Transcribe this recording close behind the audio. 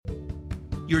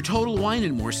Your Total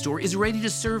Wine & More store is ready to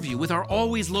serve you with our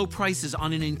always low prices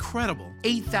on an incredible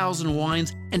 8,000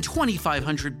 wines and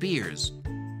 2,500 beers.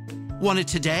 Want it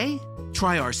today?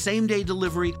 Try our same-day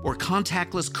delivery or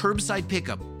contactless curbside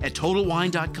pickup at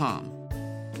TotalWine.com.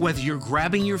 Whether you're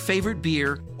grabbing your favorite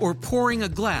beer or pouring a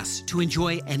glass to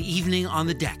enjoy an evening on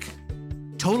the deck,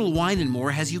 Total Wine & More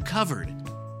has you covered.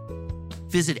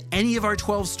 Visit any of our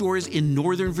 12 stores in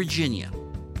Northern Virginia.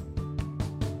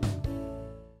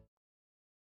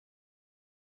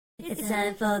 It's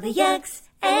time for the X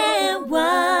and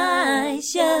Y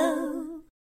Show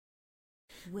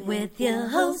with your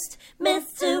host,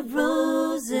 Mr.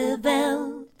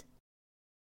 Roosevelt.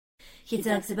 He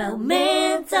talks about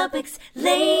man topics,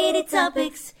 lady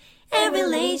topics, and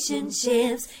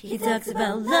relationships. He talks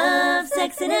about love,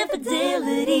 sex, and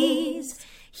infidelities.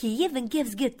 He even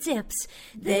gives good tips.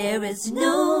 There is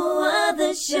no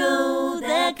other show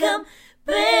that compares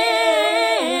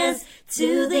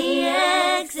to the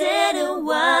X and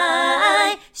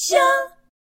Y Show.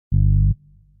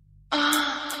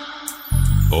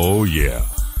 Oh yeah.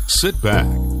 Sit back,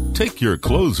 take your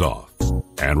clothes off,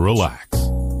 and relax.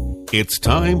 It's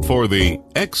time for the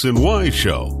X and Y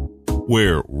Show,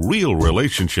 where real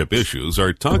relationship issues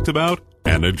are talked about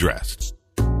and addressed.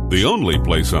 The only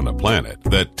place on the planet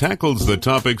that tackles the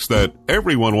topics that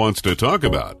everyone wants to talk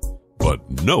about, but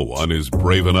no one is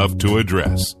brave enough to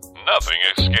address. Nothing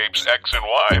escapes X and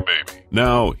Y, baby.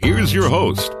 Now, here's your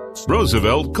host,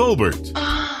 Roosevelt Colbert.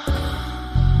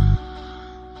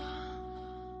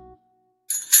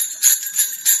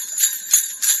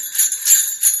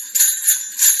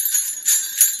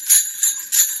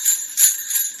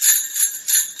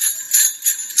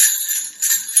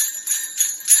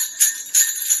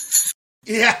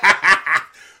 Yeah.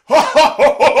 Ho, ho,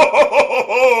 ho,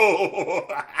 ho, ho.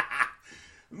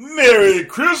 Merry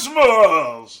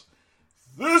Christmas.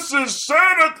 This is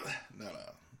Santa. No.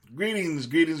 Greetings.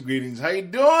 How you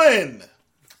doing?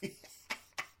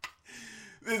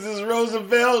 This is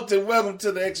Roosevelt, and welcome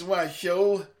to the XY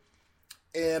Show.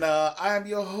 And I'm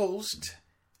your host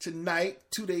tonight,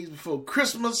 2 days before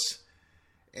Christmas.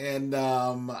 And,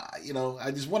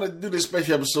 I just wanted to do this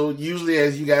special episode. Usually,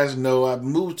 as you guys know, I've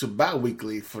moved to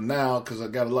bi-weekly for now because I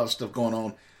got a lot of stuff going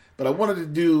on. But I wanted to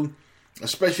do a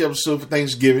special episode for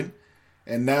Thanksgiving.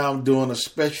 And now I'm doing a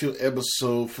special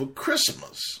episode for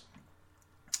Christmas.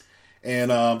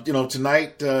 And,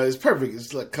 tonight is perfect.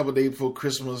 It's like a couple of days before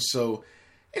Christmas. So,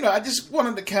 I just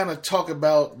wanted to kind of talk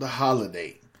about the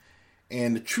holiday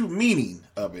and the true meaning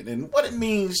of it and what it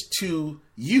means to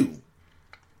you.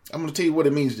 I'm going to tell you what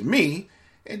it means to me,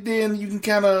 and then you can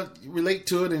kind of relate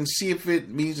to it and see if it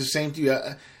means the same to you.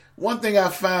 One thing I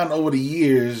found over the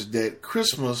years that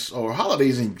Christmas or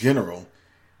holidays in general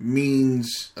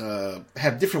means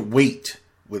have different weight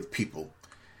with people.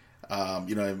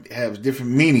 It has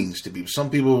different meanings to people. Some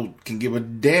people can give a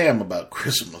damn about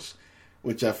Christmas,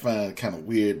 which I find kind of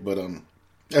weird, but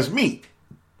that's me.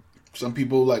 Some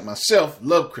people, like myself,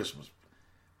 love Christmas.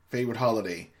 Favorite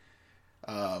holiday.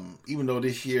 Even though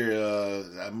this year,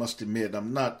 I must admit,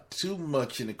 I'm not too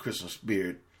much in the Christmas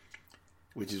spirit,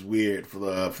 which is weird. For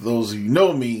those of you who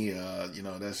know me,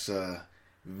 that's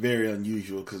very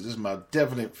unusual because this is my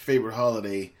definite favorite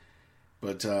holiday.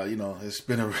 But it's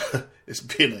been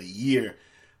a year,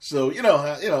 so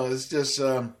it's just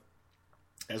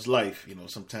as life.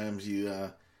 Sometimes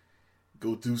you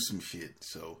go through some shit.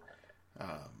 So,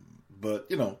 but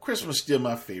Christmas is still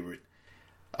my favorite.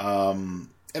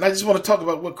 And I just want to talk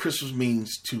about what Christmas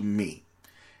means to me.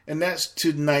 And that's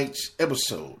tonight's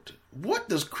episode. What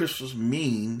does Christmas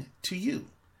mean to you?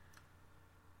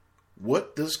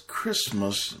 What does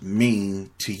Christmas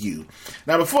mean to you?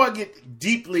 Now, before I get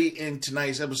deeply in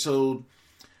tonight's episode,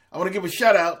 I want to give a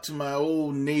shout out to my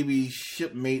old Navy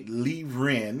shipmate, Lee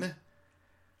Wren.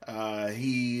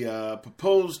 He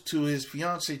proposed to his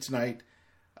fiancée tonight.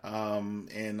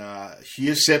 And she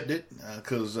accepted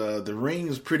because the ring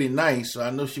is pretty nice, so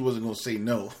I know she wasn't going to say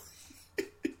no.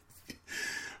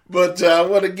 But I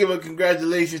want to give a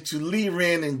congratulations to Lee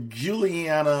Wren and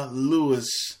Juliana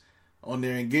Lewis on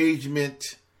their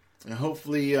engagement, and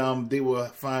hopefully they will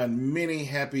find many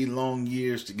happy long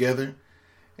years together.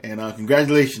 And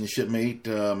congratulations, shipmate.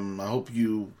 I hope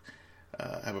you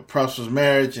have a prosperous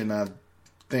marriage, and I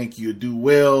think you'll do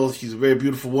well. She's a very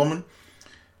beautiful woman.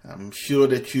 I'm sure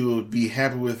that you will be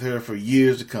happy with her for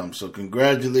years to come. So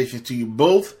congratulations to you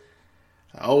both.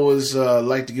 I always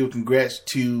like to give congrats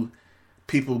to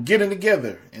people getting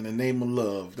together in the name of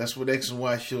love. That's what X and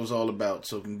Y Show is all about.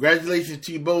 So congratulations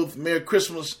to you both. Merry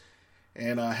Christmas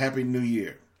and Happy New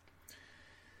Year.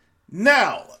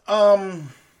 Now,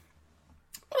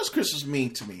 what does Christmas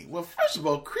mean to me? Well, first of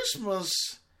all,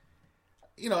 Christmas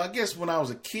I guess when I was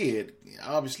a kid,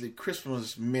 obviously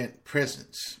Christmas meant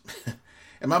presents.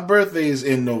 And my birthday is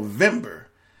in November.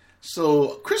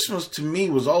 So Christmas to me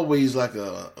was always like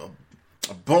a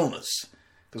bonus.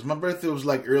 Because my birthday was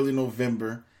like early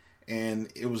November.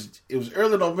 And it was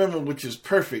early November, which is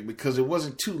perfect because it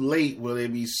wasn't too late where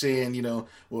they'd be saying,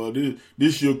 well, this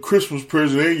is your Christmas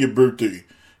present and your birthday.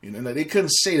 They couldn't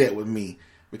say that with me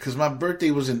because my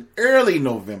birthday was in early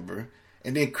November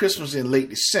and then Christmas in late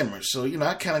December. So,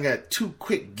 I kind of got 2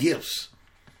 quick gifts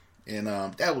and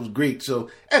that was great. So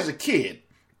as a kid,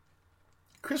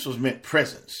 Christmas meant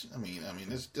presents. I mean,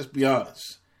 let's be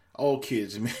honest. All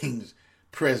kids, it means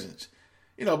presents.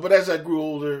 But as I grew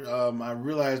older, I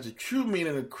realized the true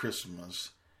meaning of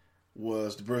Christmas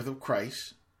was the birth of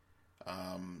Christ.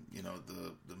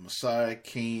 The Messiah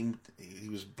came. He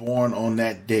was born on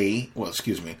that day. Well,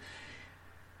 excuse me.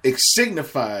 It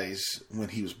signifies when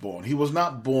he was born. He was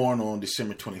not born on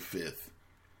December 25th.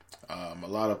 A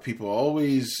lot of people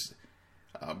always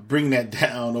bring that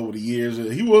down over the years.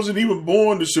 He wasn't even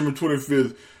born December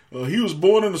 25th. He was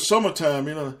born in the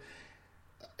summertime,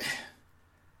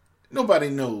 Nobody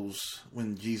knows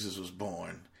when Jesus was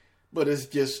born, but it's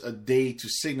just a day to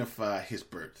signify his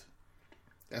birth.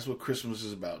 That's what Christmas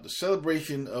is about. The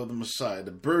celebration of the Messiah,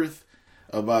 the birth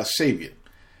of our Savior.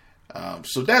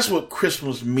 So that's what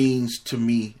Christmas means to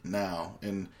me now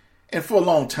and for a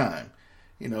long time,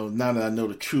 now that I know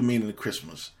the true meaning of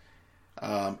Christmas.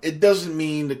 It doesn't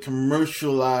mean the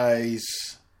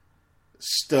commercialized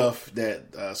stuff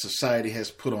that society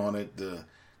has put on it. The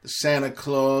Santa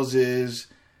Clauses,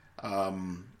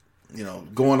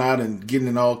 going out and getting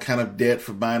in all kind of debt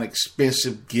for buying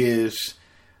expensive gifts,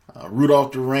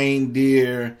 Rudolph the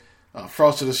reindeer,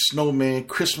 Frosty the snowman,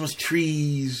 Christmas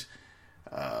trees,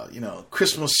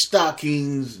 Christmas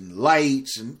stockings and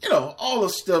lights and, all the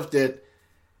stuff that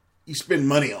you spend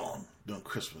money on during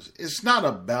Christmas. It's not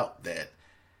about that.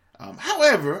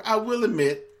 However, I will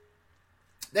admit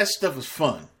that stuff is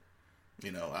fun.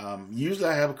 Usually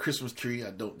I have a Christmas tree.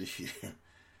 I don't this year.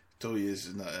 Told you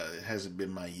it hasn't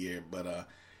been my year, but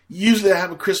usually I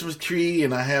have a Christmas tree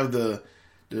and I have the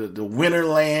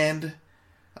Winterland,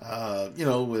 and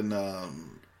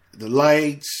the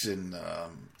lights and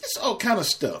just all kind of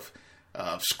stuff.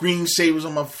 Screensavers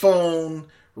on my phone,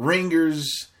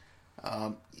 ringers.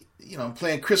 I'm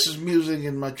playing Christmas music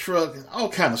in my truck and all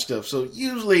kind of stuff. So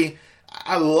usually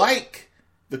I like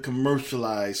the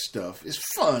commercialized stuff. It's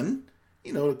fun,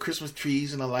 the Christmas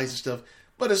trees and the lights and stuff,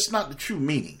 but it's not the true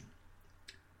meaning.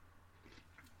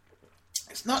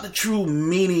 It's not the true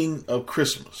meaning of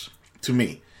Christmas to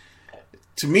me.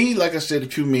 To me, like I said, the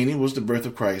true meaning was the birth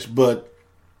of Christ. But,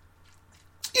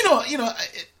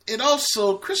 it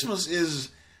also, Christmas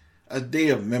is a day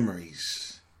of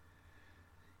memories.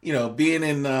 Being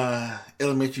in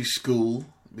elementary school,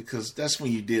 because that's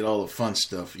when you did all the fun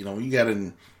stuff. When you got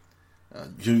in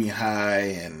junior high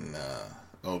and,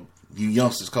 you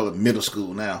youngsters call it middle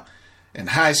school now, and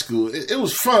high school, it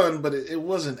was fun, but it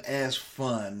wasn't as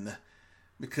fun.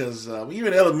 Because when you were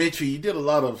in elementary, you did a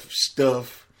lot of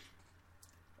stuff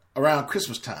around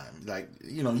Christmas time. Like,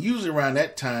 usually around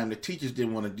that time, the teachers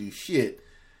didn't want to do shit.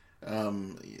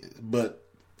 But,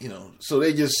 so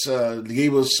they just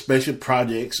gave us special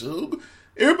projects.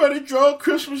 Everybody draw a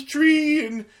Christmas tree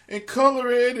and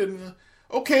color it. And,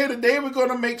 okay, today we're going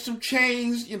to make some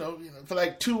chains, for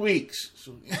like 2 weeks.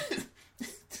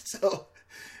 So,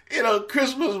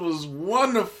 Christmas was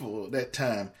wonderful that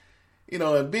time.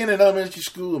 And being in elementary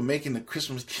school and making the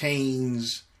Christmas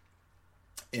chains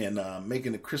and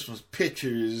making the Christmas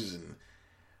pictures and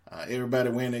everybody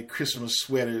wearing their Christmas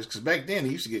sweaters. Because back then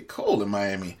it used to get cold in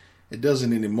Miami. It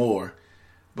doesn't anymore.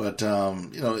 But,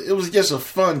 it was just a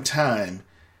fun time.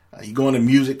 You go into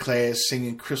music class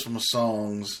singing Christmas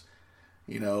songs,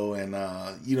 and,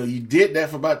 you did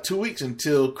that for about 2 weeks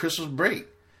until Christmas break.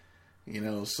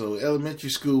 So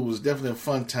elementary school was definitely a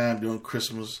fun time during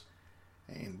Christmas.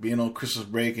 And being on Christmas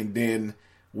break and then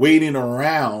waiting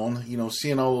around,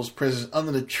 seeing all those presents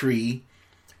under the tree,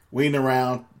 waiting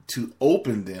around to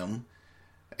open them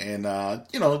and,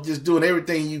 just doing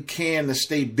everything you can to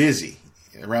stay busy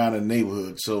around the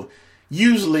neighborhood. So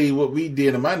usually what we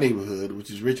did in my neighborhood, which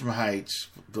is Richmond Heights,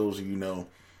 for those of you know,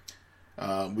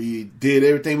 we did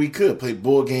everything we could. Played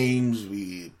board games,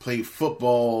 we played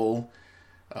football,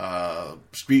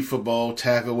 street football,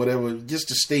 tackle, whatever, just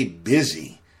to stay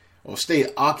busy. Or stay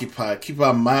occupied, keep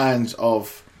our minds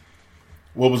off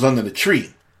what was under the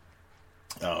tree.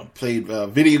 Played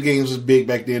video games was big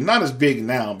back then. Not as big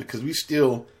now because we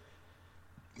still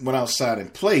went outside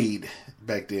and played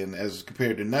back then as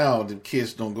compared to now. The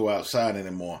kids don't go outside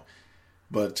anymore.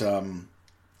 But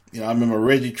I remember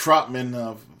Reggie Trotman,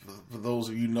 for those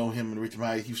of you who know him in Richmond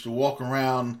Heights, used to walk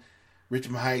around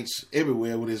Richmond Heights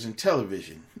everywhere with his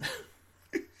Intellivision.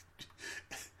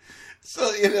 So,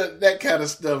 that kind of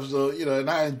stuff. So, and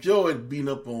I enjoyed beating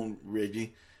up on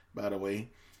Reggie, by the way.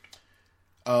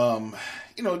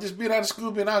 Just being out of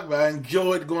school, being out, I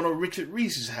enjoyed going to Richard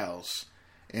Reese's house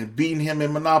and beating him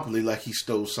in Monopoly like he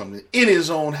stole something in his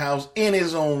own house, in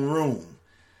his own room.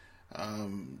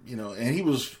 And he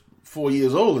was 4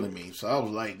 years older than me. So I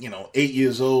was like, 8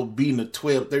 years old beating a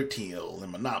 12, 13-year-old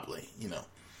in Monopoly,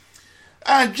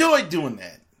 I enjoyed doing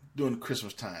that during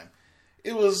Christmas time.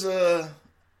 It was a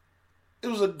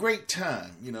great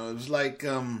time. It was like,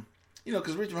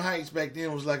 because Richmond Heights back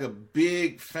then was like a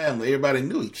big family. Everybody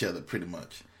knew each other pretty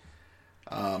much.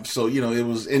 So, it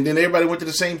was, and then everybody went to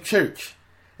the same church.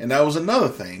 And that was another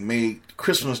thing, made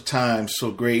Christmas time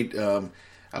so great.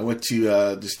 I went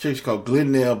to this church called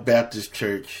Glendale Baptist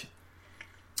Church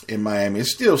in Miami. It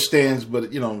still stands,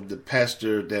 but, the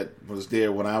pastor that was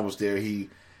there when I was there, he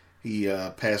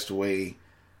passed away,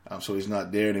 so he's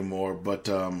not there anymore. But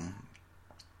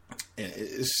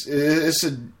it's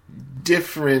a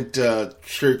different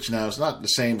church now. It's not the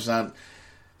same.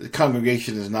 The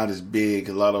congregation is not as big.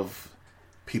 A lot of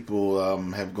people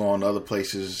have gone to other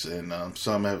places, and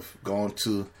some have gone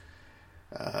to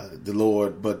the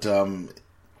Lord. But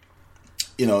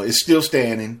it's still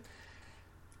standing.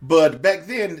 But back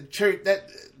then, the church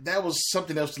that was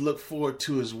something else to look forward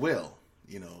to as well.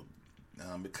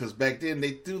 Because back then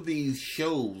they do these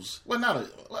shows. Like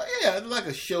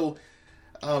a show.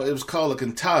 It was called a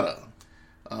cantata,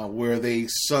 where they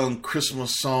sung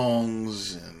Christmas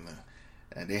songs,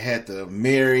 and they had the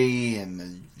Mary and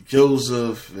the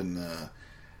Joseph and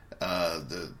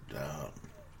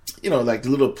like the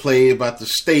little play about the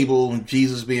stable and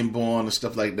Jesus being born and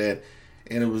stuff like that.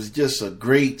 And it was just a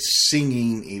great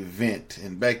singing event.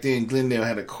 And back then, Glendale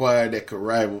had a choir that could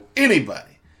rival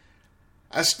anybody.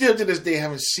 I still to this day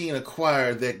haven't seen a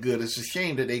choir that good. It's a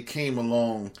shame that they came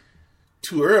along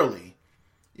too early,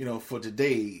 for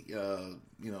today,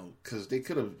 because they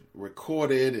could have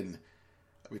recorded and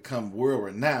become world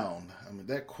renowned. I mean,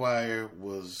 that choir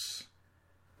was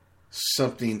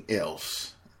something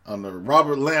else. Under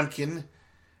Robert Lampkin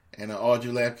and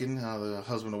Audrey Lampkin, the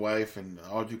husband and wife, and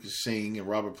Audrey could sing and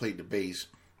Robert played the bass.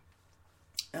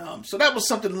 So that was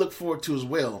something to look forward to as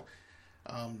well.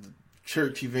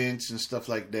 Church events and stuff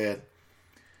like that.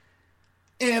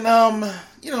 And,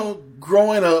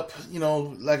 growing up,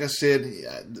 like I said,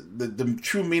 the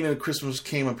true meaning of Christmas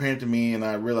came apparent to me, and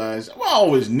I realized, I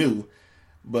always knew,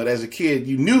 but as a kid,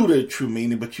 you knew the true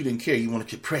meaning, but you didn't care. You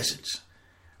wanted your presents.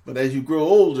 But as you grow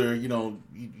older,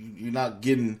 you're not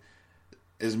getting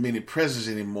as many presents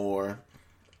anymore.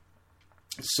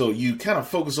 So you kind of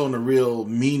focus on the real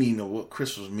meaning of what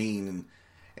Christmas means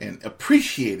and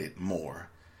appreciate it more.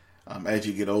 As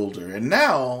you get older. And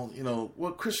now,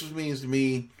 what Christmas means to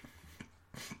me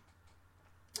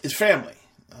is family.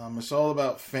 It's all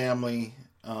about family,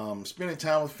 spending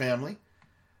time with family,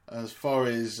 as far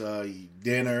as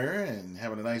dinner and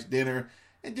having a nice dinner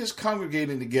and just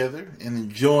congregating together and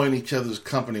enjoying each other's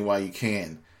company while you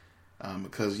can.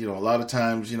 Because, a lot of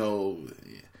times, a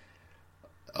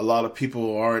lot of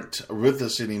people aren't with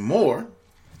us anymore.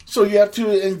 So you have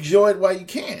to enjoy it while you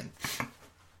can.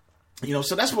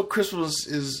 So that's what Christmas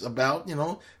is about,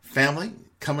 family,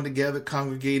 coming together,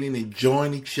 congregating,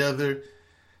 enjoying each other's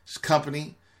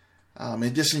company,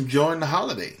 and just enjoying the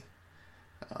holiday.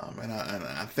 And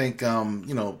I think,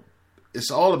 it's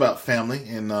all about family.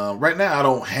 And right now I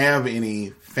don't have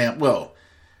any I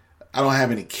don't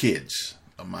have any kids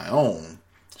of my own.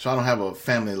 So I don't have a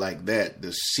family like that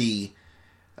to see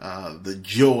the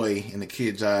joy in the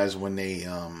kids' eyes when they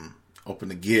open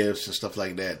the gifts and stuff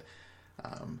like that.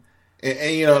 And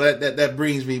that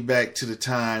brings me back to the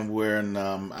time where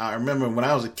I remember when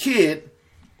I was a kid,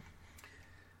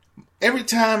 every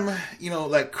time,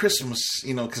 like Christmas,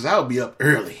 because I would be up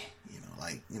early,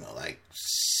 like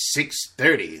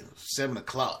 6:30, 7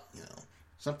 o'clock,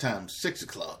 sometimes 6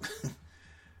 o'clock.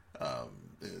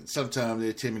 Sometimes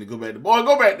they tell me to go back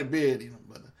to bed,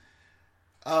 but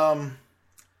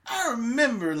I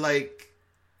remember like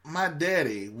my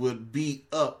daddy would be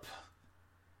up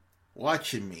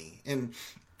watching me, and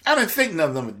I didn't think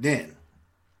nothing of it then,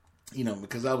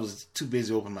 because I was too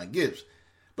busy opening my gifts.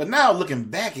 But now looking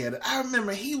back at it, I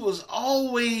remember he was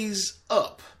always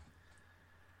up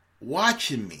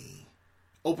watching me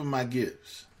open my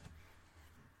gifts,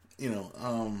 and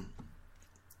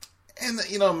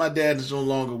my dad is no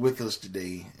longer with us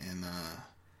today, and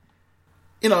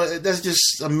that's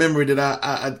just a memory that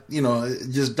I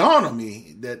it just dawned on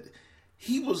me that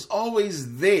he was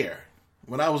always there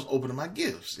when I was opening my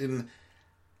gifts. And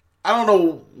I don't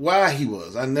know why he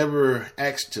was. I never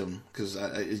asked him because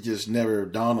it just never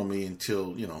dawned on me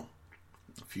until,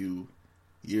 a few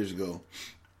years ago.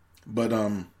 But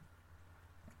I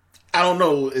don't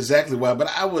know exactly why, but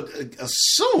I would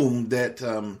assume that,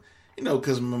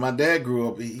 because my dad grew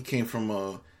up, he came from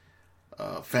a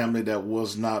family that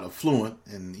was not affluent,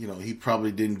 and, he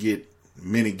probably didn't get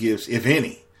many gifts, if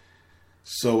any.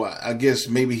 So I guess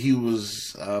maybe he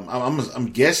was,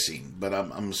 I'm guessing, but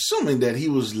I'm assuming that he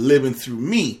was living through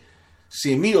me,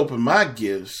 seeing me open my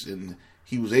gifts, and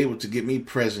he was able to get me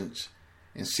presents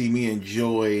and see me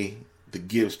enjoy the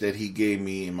gifts that he gave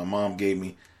me and my mom gave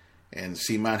me and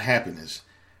see my happiness.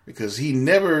 Because he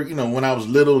never, when I was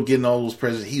little getting all those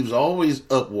presents, he was always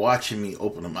up watching me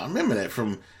open them. I remember that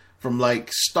from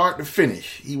like start to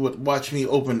finish. He would watch me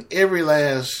open every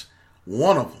last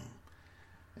one of them.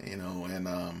 And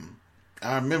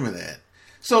I remember that.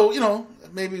 So,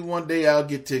 maybe one day I'll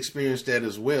get to experience that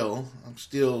as well. I'm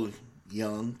still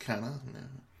young, kind of.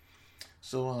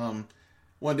 So,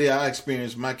 one day I'll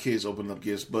experience my kids opening up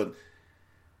gifts. But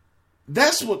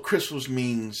that's what Christmas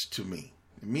means to me.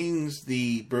 It means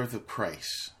the birth of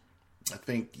Christ. I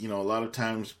think, a lot of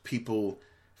times people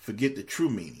forget the true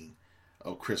meaning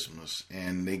of Christmas.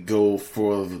 And they go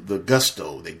for the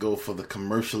gusto. They go for the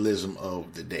commercialism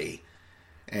of the day.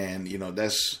 And,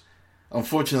 that's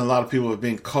unfortunately, a lot of people have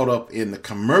been caught up in the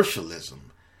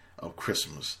commercialism of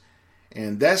Christmas.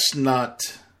 And that's not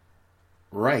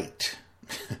right.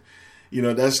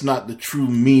 That's not the true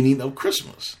meaning of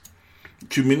Christmas. The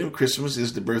true meaning of Christmas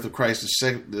is the birth of Christ,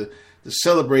 to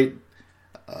celebrate,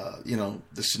 the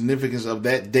significance of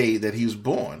that day that he was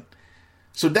born.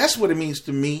 So that's what it means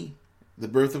to me, the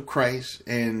birth of Christ,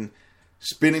 and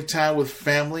spending time with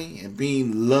family and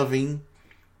being loving.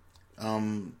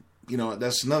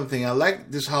 That's another thing. I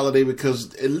like this holiday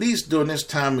because at least during this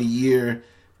time of year,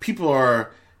 people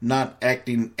are not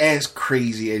acting as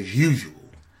crazy as usual.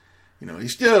 They're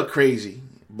still crazy,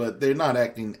 but they're not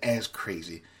acting as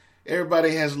crazy.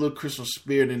 Everybody has a little Christmas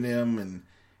spirit in them, and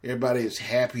everybody is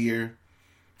happier.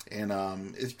 And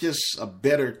it's just a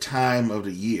better time of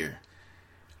the year.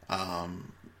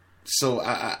 So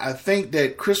I think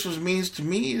that Christmas means to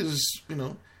me is,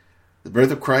 the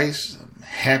birth of Christ,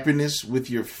 happiness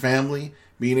with your family,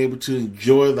 being able to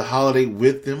enjoy the holiday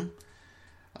with them,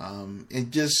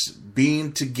 and just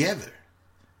being together,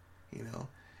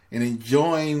 and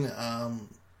enjoying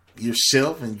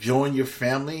yourself, enjoying your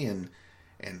family, and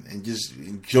just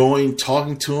enjoying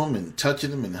talking to them and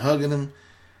touching them and hugging them,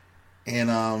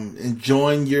 and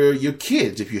enjoying your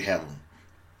kids if you have them,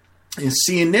 and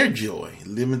seeing their joy,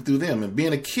 living through them, and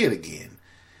being a kid again.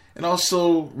 And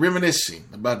also reminiscing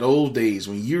about the old days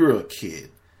when you were a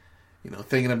kid,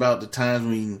 thinking about the times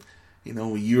when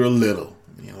you were little,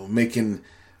 making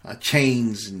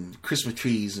chains and Christmas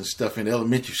trees and stuff in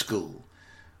elementary school,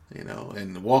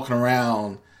 and walking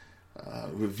around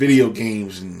with video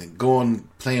games and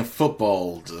playing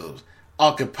football to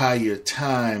occupy your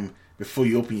time before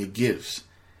you open your gifts,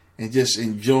 and just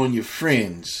enjoying your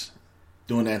friends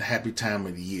during that happy time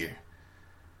of the year.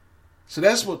 So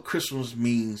that's what Christmas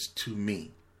means to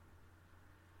me.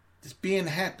 Just being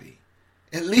happy.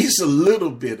 At least a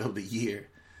little bit of the year.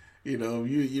 You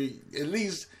at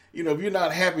least, if you're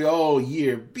not happy all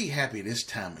year, be happy this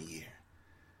time of year.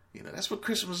 That's what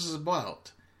Christmas is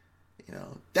about.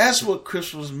 That's what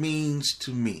Christmas means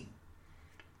to me.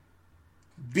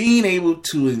 Being able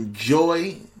to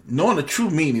enjoy, knowing the true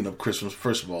meaning of Christmas,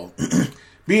 first of all,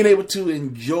 being able to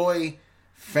enjoy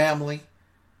family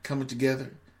coming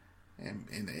together,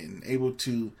 and able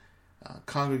to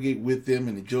congregate with them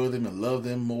and enjoy them and love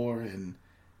them more, and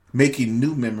making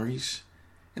new memories,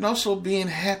 and also being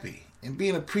happy and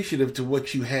being appreciative to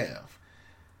what you have.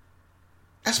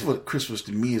 That's what Christmas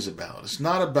to me is about. It's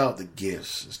not about the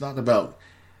gifts. It's not about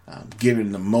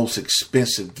giving the most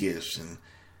expensive gifts and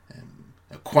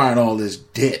acquiring all this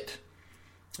debt.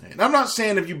 And I'm not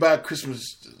saying if you buy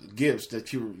Christmas gifts that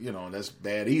that's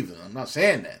bad either. I'm not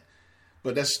saying that.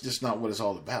 But that's just not what it's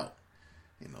all about.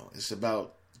 It's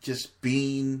about just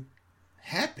being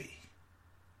happy.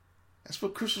 That's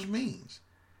what Christmas means.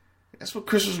 That's what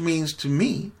Christmas means to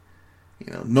me.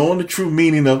 Knowing the true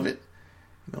meaning of it.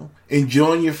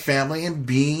 Enjoying your family and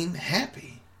being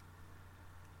happy.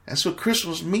 That's what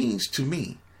Christmas means to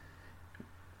me.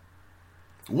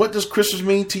 What does Christmas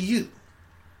mean to you?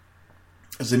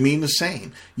 Does it mean the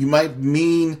same?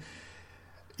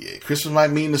 Christmas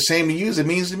might mean the same to you as it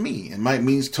means to me. It might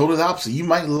mean totally the opposite. You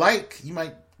might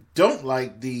don't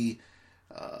like the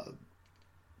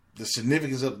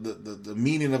significance of the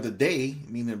meaning of the day,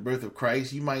 meaning the birth of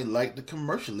Christ. You might like the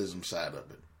commercialism side of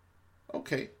it.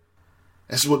 Okay.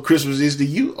 That's what Christmas is to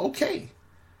you? Okay.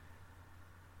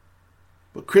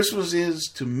 But Christmas is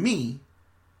to me,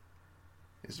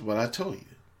 is what I told you.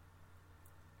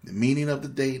 The meaning of the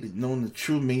day, knowing the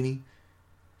true meaning,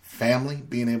 family,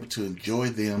 being able to enjoy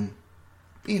them,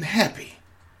 being happy.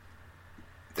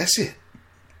 That's it.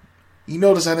 You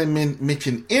notice I didn't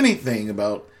mention anything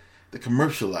about the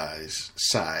commercialized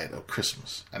side of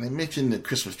Christmas. I didn't mention the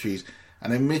Christmas trees. I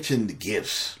didn't mention the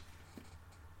gifts.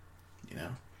 You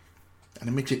know, I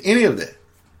didn't mention any of that.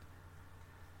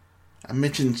 I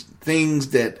mentioned things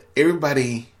that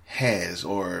everybody has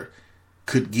or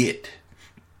could get.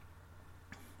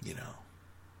 You know,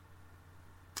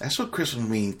 that's what Christmas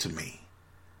means to me.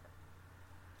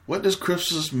 What does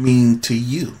Christmas mean to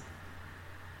you?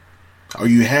 Are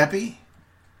you happy?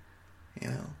 You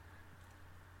know,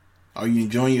 are you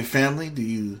enjoying your family? Do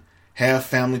you have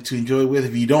family to enjoy with?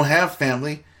 If you don't have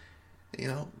family, you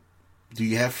know, do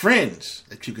you have friends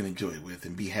that you can enjoy with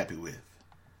and be happy with?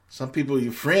 Some people,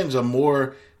 your friends are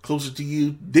more closer to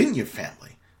you than your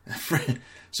family.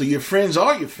 So your friends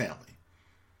are your family.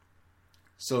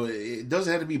 So it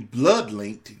doesn't have to be blood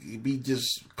linked. It can be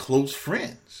just close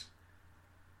friends.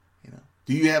 You know,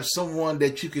 do you have someone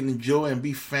that you can enjoy and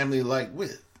be family-like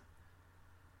with?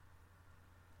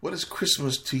 What is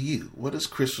Christmas to you? What does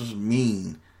Christmas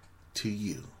mean to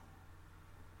you?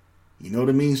 You know what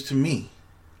it means to me.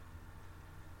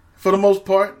 For the most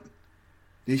part,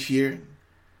 this year,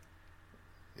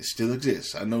 it still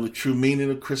exists. I know the true meaning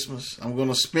of Christmas. I'm going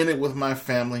to spend it with my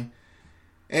family.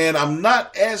 And I'm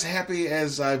not as happy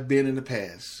as I've been in the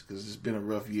past because it's been a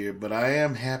rough year, but I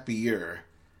am happier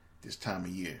this time of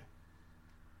year.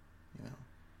 You know.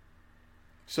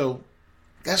 So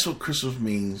that's what Christmas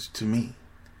means to me.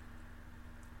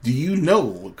 Do you know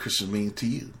what Christmas means to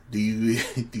you? Do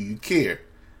you care?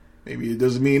 Maybe it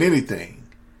doesn't mean anything.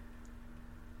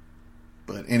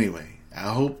 But anyway,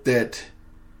 I hope that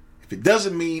if it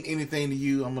doesn't mean anything to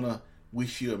you, I'm going to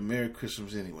wish you a Merry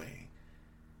Christmas anyway.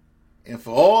 And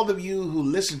for all of you who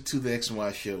listen to the X and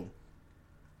Y show,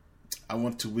 I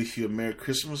want to wish you a Merry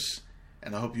Christmas.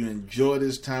 And I hope you enjoy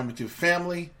this time with your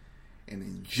family and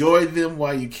enjoy them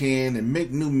while you can and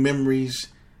make new memories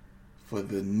for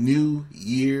the new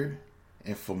year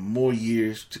and for more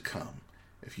years to come.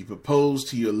 If you propose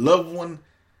to your loved one,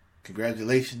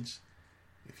 congratulations.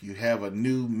 If you have a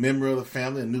new member of the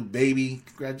family, a new baby,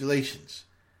 congratulations.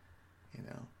 You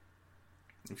know,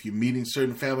 if you're meeting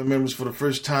certain family members for the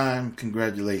first time,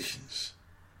 congratulations.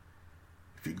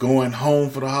 If you're going home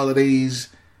for the holidays,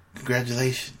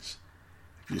 congratulations.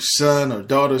 If your son or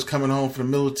daughter is coming home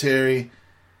from the military,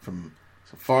 from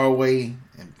far away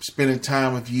and spending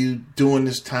time with you during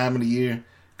this time of the year,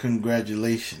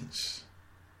 congratulations.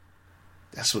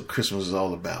 That's what Christmas is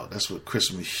all about. That's what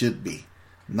Christmas should be.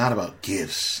 Not about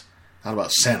gifts, not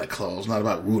about Santa Claus, not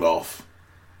about Rudolph.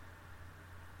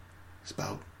 It's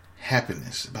about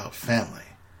happiness, about family,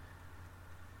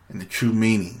 and the true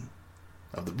meaning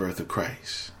of the birth of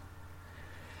Christ.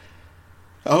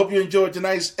 I hope you enjoyed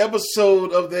tonight's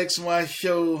episode of the X and Y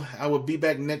Show. I will be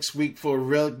back next week for a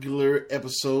regular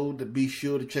episode. Be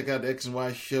sure to check out the X and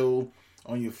Y Show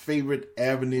on your favorite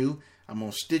avenue. I'm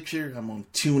on Stitcher, I'm on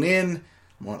TuneIn,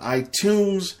 I'm on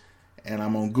iTunes, and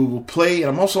I'm on Google Play,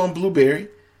 and I'm also on Blueberry.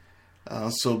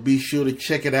 So be sure to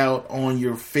check it out on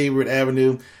your favorite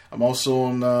avenue. I'm also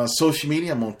on social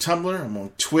media. I'm on Tumblr, I'm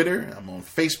on Twitter, I'm on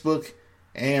Facebook,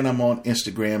 and I'm on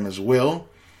Instagram as well.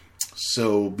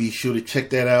 So be sure to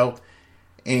check that out.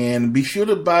 And be sure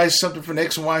to buy something from the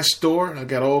X and Y store. I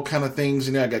got all kind of things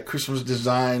in there. I got Christmas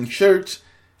design shirts,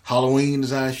 Halloween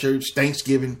design shirts,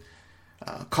 Thanksgiving,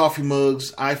 coffee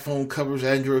mugs, iPhone covers,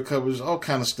 Android covers, all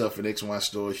kind of stuff in the X and Y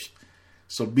store.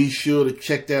 So be sure to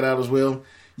check that out as well.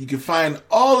 You can find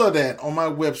all of that on my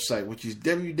website, which is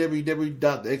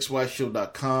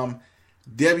www.thexyshow.com,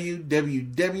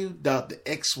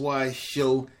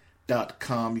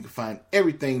 www.thexyshow.com. You can find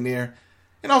everything there.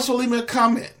 And also leave me a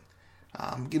comment.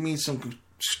 Give me some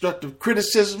constructive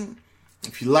criticism.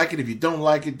 If you like it, if you don't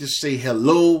like it, just say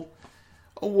hello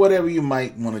or whatever you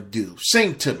might want to do.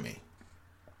 Sing to me.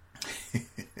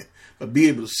 But be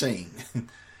able to sing.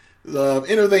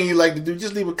 Anything you like to do,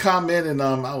 just leave a comment and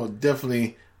I will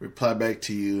definitely reply back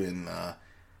to you and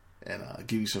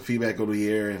give you some feedback over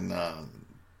the air and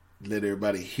let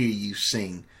everybody hear you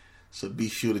sing. So be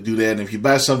sure to do that. And if you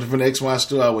buy something from the XY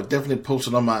store, I would definitely post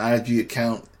it on my IG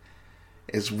account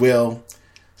as well.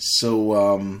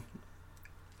 So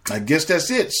I guess that's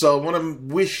it. So I want to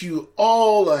wish you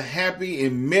all a happy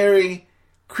and Merry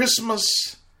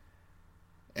Christmas.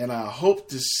 And I hope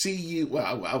to see you.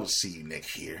 Well, I will see you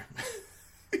next year.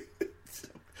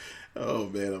 Oh,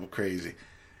 man, I'm crazy.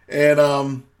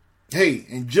 And hey,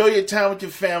 enjoy your time with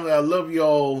your family. I love you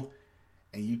all,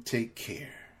 and you take care.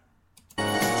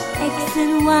 X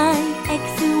and Y,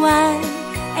 X and Y,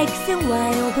 X and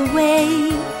Y all the way.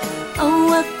 Oh,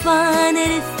 what fun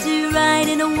it is to ride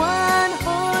in a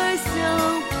one-horse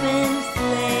open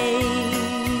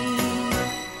sleigh.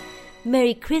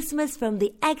 Merry Christmas from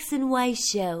the X and Y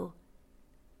Show.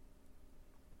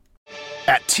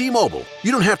 At T-Mobile,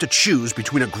 you don't have to choose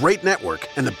between a great network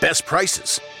and the best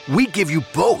prices. We give you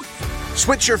both.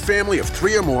 Switch your family of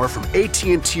 3 or more from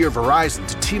AT&T or Verizon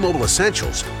to T-Mobile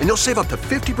Essentials, and you'll save up to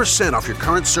 50% off your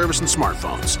current service and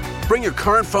smartphones. Bring your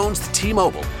current phones to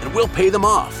T-Mobile, and we'll pay them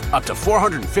off, up to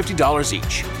 $450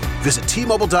 each. Visit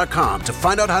T-Mobile.com to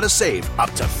find out how to save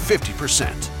up to 50%.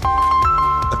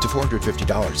 Up to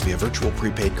 $450 via virtual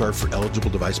prepaid card for eligible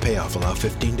device payoff. Allow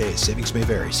 15 days. Savings may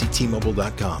vary. See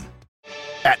T-Mobile.com.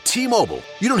 At T-Mobile,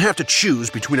 you don't have to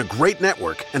choose between a great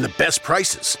network and the best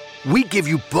prices. We give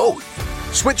you both.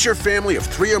 Switch your family of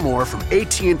 3 or more from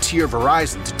AT&T or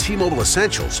Verizon to T-Mobile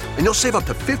Essentials, and you'll save up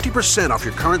to 50% off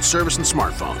your current service and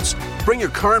smartphones. Bring your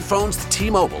current phones to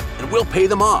T-Mobile, and we'll pay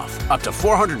them off, up to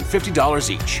 $450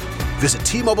 each. Visit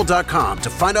T-Mobile.com to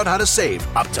find out how to save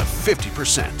up to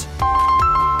 50%.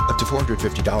 Up to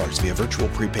 $450 via virtual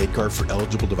prepaid card for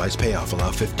eligible device payoff. Allow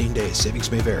 15 days.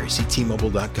 Savings may vary. See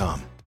T-Mobile.com.